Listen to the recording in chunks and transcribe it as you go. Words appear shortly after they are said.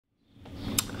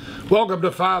Welcome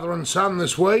to Father and Son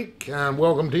this week, and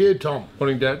welcome to you, Tom.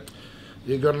 Morning, Dad.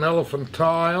 You got an elephant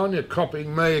tie on, you're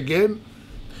copying me again.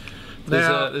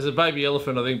 There's a baby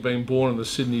elephant, I think, being born in the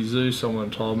Sydney Zoo, someone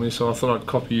told me, so I thought I'd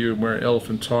copy you and wear an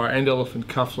elephant tie and elephant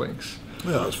cufflinks.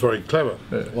 Well, it's very clever,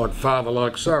 like father,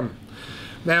 like son.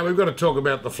 Now, we've got to talk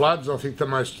about the floods. I think the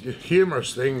most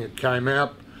humorous thing that came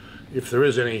out, if there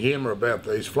is any humour about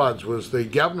these floods, was the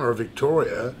Governor of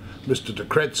Victoria, Mr de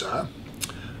Kretser.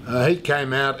 He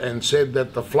came out and said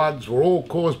that the floods were all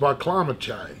caused by climate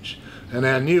change. And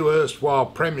our new erstwhile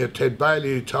Premier, Ted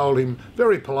Baillieu, told him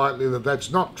very politely that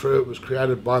that's not true. It was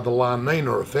created by the La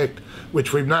Nina effect,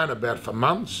 which we've known about for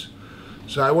months.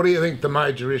 So what do you think the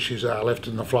major issues are left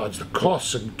in the floods? The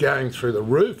costs are going through the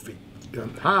roof.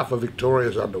 Half of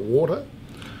Victoria's underwater.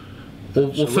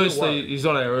 Well, firstly, he's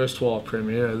not our erstwhile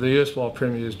Premier. The erstwhile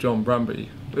Premier is John Brumby.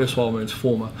 Erstwhile means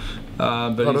former.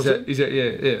 But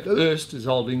erst is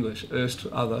Old English. Erst,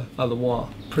 otherwhile,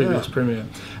 previous Premier.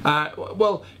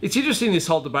 Well, it's interesting, this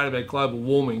whole debate about global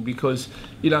warming, because,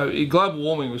 you know, global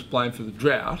warming was blamed for the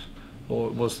drought, or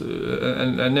it was,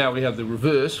 and now we have the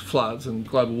reverse, floods, and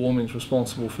global warming is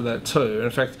responsible for that too. And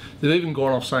in fact, they've even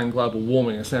gone off saying global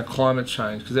warming. It's now climate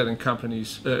change, because that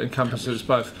encompasses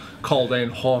both cold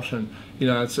and hot, and, you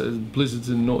know, it's blizzards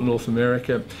in North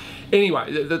America.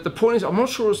 Anyway, the point is, I'm not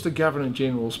sure it's the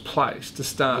Governor-General's place to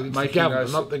start making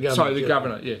those... Not the Governor. Sorry, the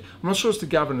Governor, yeah. I'm not sure it's the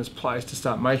Governor's place to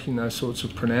start making those sorts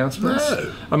of pronouncements.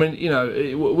 No. I mean, you know,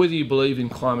 whether you believe in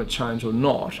climate change or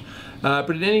not,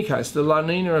 but in any case, the La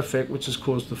Nina effect, which has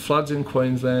caused the floods in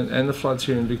Queensland and the floods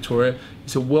here in Victoria,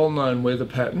 is a well-known weather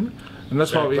pattern. And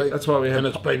that's why we have... And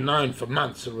it's been known for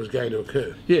months that it was going to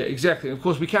occur. Yeah, exactly. And of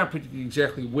course, we can't predict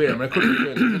exactly where. I mean, it could have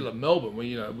occurred in the middle of Melbourne, where,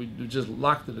 you know, we just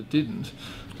luck that it didn't.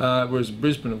 Whereas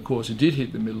Brisbane, of course, it did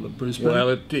hit the middle of Brisbane.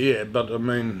 Well, yeah, but I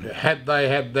mean, had they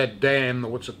had that dam,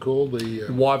 what's it called? The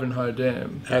Wivenhoe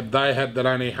Dam. Had they had that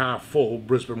only half full,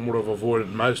 Brisbane would have avoided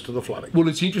most of the flooding. Well,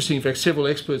 it's interesting. In fact, several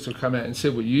experts have come out and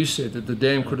said what you said, that the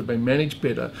dam could have been managed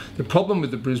better. The problem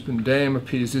with the Brisbane Dam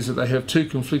appears is that they have two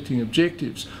conflicting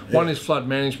objectives. Yeah. One is flood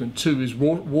management, two is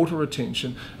water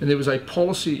retention, and there was a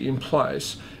policy in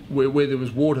place where there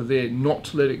was water there not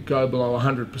to let it go below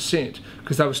 100%,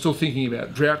 because they were still thinking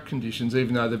about drought conditions,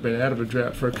 even though they've been out of a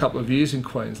drought for a couple of years in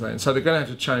Queensland. So they're going to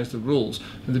have to change the rules,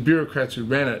 and the bureaucrats who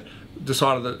ran it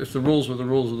decided that if the rules were the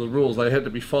rules were the rules, they had to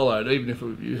be followed, even if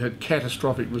it had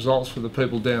catastrophic results for the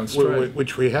people downstream.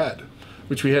 Which we had.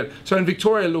 Which we had. So in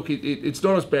Victoria, look, it's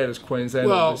not as bad as Queensland.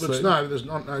 Well,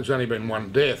 there's only been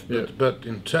one death, but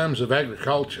in terms of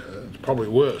agriculture, it's probably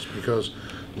worse, because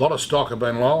a lot of stock have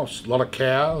been lost, a lot of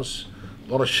cows,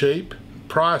 a lot of sheep.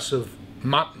 Price of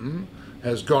mutton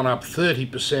has gone up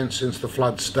 30% since the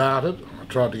flood started. I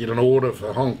tried to get an order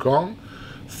for Hong Kong.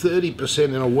 30%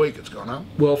 in a week it's gone up.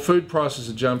 Well, food prices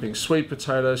are jumping. Sweet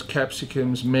potatoes,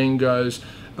 capsicums, mangoes.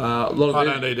 I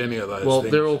don't eat any of those things.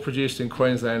 They're They're all produced in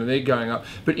Queensland and they're going up.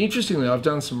 But interestingly, I've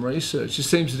done some research. It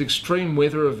seems that extreme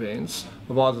weather events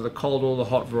of either the cold or the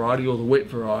hot variety or the wet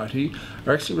variety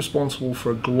are actually responsible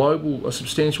for a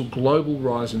substantial global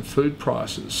rise in food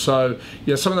prices. So,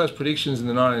 you know, some of those predictions in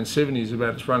the 1970s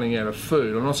about us running out of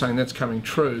food, I'm not saying that's coming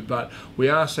true, but we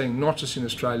are seeing, not just in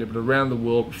Australia but around the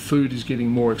world, food is getting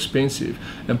more expensive.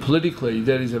 And politically,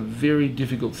 that is a very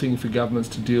difficult thing for governments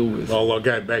to deal with. Well, they'll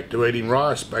go back to eating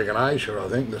rice back in Asia, I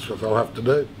think. That's what they'll have to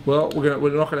do. Well, we're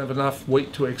not going to have enough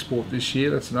wheat to export this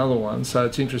year. That's another one, so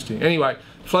it's interesting. Anyway,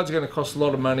 floods are going to cost a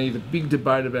lot of money. The big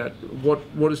debate about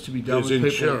what is to be done with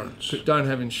insurance. People who don't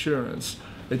have insurance,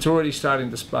 it's already starting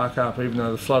to spark up, even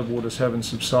though the floodwaters haven't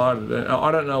subsided. And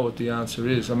I don't know what the answer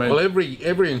is. I mean, well,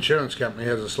 every insurance company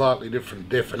has a slightly different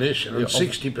definition, and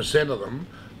 60% of them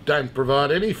don't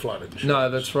provide any flood insurance. No,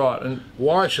 that's right. And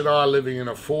why should I, living in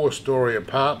a 4-storey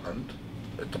apartment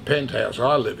at the penthouse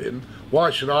I live in,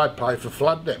 why should I pay for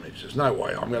flood damage? There's no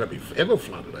way I'm going to be ever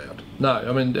flooded out. No,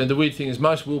 I mean, and the weird thing is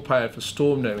most will pay it for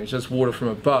storm damage. That's water from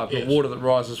above, but water that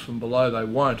rises from below, they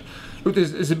won't. Look,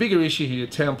 there's a bigger issue here.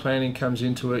 Town planning comes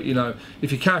into it. You know,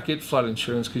 if you can't get flood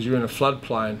insurance because you're in a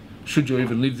floodplain, should you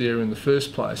even live there in the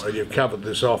first place? Well, you've covered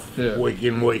this off week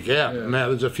in, week out. Yeah. Now,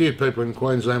 there's a few people in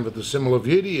Queensland with a similar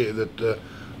view to you that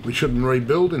we shouldn't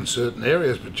rebuild in certain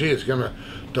areas, but gee, it's going to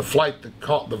deflate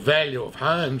the value of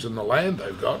homes and the land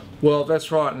they've got. Well,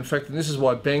 that's right. In fact, and this is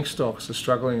why bank stocks are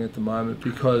struggling at the moment,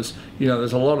 because, you know,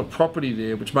 there's a lot of property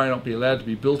there which may not be allowed to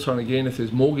be built on again if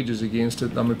there's mortgages against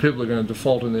it. I mean, people are going to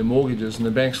default on their mortgages and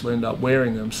the banks will end up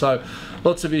wearing them. So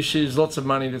lots of issues, lots of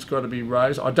money that's got to be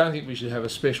raised. I don't think we should have a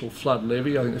special flood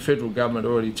levy. I think the federal government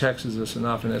already taxes us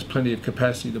enough and has plenty of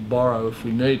capacity to borrow if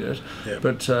we need it. Yep.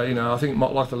 But, you know, I think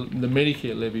like the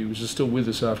Medicare levy, which is still with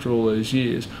us after all these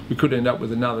years, we could end up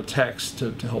with an another tax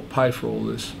to help pay for all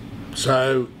this.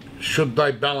 So should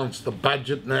they balance the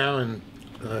budget now in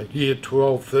year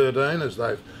 12-13 as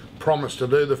they've promised to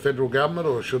do, the federal government,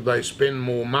 or should they spend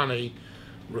more money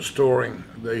restoring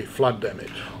the flood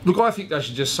damage? Look, I think they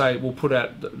should just say we'll put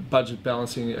out budget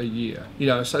balancing a year. You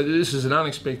know, so this is an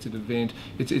unexpected event.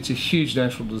 It's a huge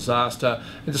natural disaster,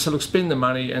 and just say, look, spend the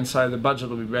money and say the budget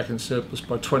will be back in surplus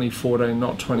by 2014,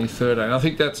 not 2013. I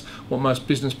think that's what most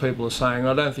business people are saying.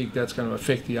 I don't think that's going to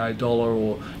affect the $8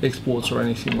 or exports or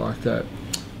anything like that.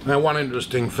 Now, one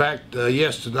interesting fact,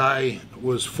 yesterday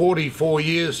was 44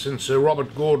 years since Sir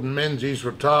Robert Menzies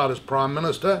retired as Prime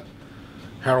Minister.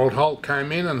 Harold Holt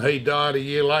came in and he died a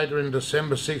year later in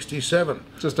December 67.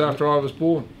 Just after I was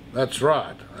born. That's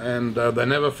right. And they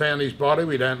never found his body.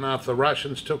 We don't know if the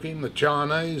Russians took him, the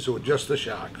Chinese, or just the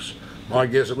Sharks. My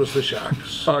guess it was the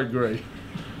Sharks. I agree.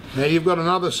 Now, you've got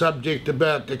another subject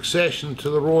about accession to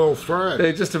the royal throne.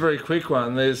 Yeah, just a very quick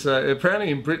one. There's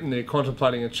apparently in Britain they're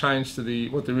contemplating a change to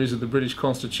what there is of the British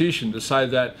Constitution to say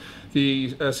that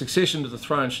the succession to the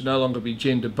throne should no longer be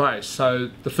gender-based.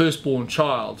 So the firstborn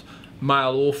child,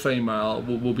 male or female,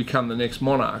 will become the next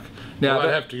monarch. Now,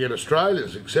 they'd have to get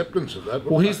Australia's acceptance of that.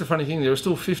 Well, here's the funny thing. There are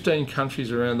still 15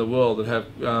 countries around the world that have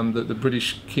the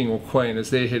British King or Queen as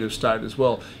their head of state as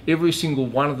well. Every single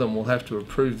one of them will have to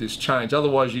approve this change.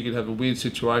 Otherwise, you could have a weird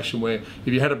situation where if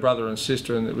you had a brother and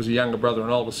sister and it was a younger brother and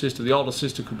older sister, the older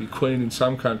sister could be queen in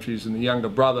some countries and the younger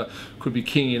brother could be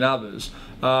king in others.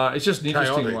 It's just an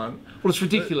interesting one. Well, it's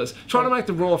ridiculous. Trying to make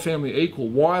the royal family equal.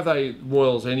 Why are they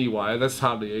royals anyway? That's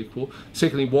hardly equal.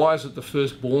 Secondly, why is it the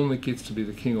firstborn that gets to be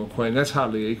the king or queen? That's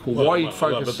hardly equal. Why you'd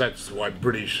focus? But that's the way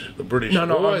the British. No, I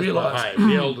always realise. behave.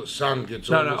 The eldest son gets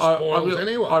all the spoils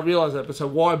anyway. I realise that, but so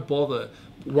why bother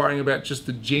worrying about just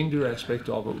the gender aspect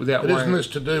of it without? But isn't this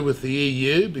to do with the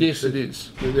EU? Yes, it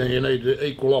is. You need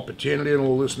equal opportunity and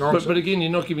all this nonsense. But again,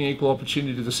 you're not giving equal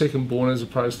opportunity to the second-born as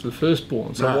opposed to the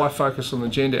firstborn. So why focus on the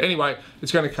gender? Anyway,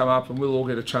 it's going to come up and we'll all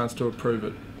get a chance to approve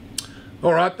it.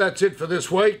 All right, that's it for this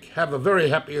week. Have a very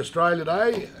happy Australia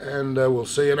Day and we'll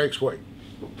see you next week.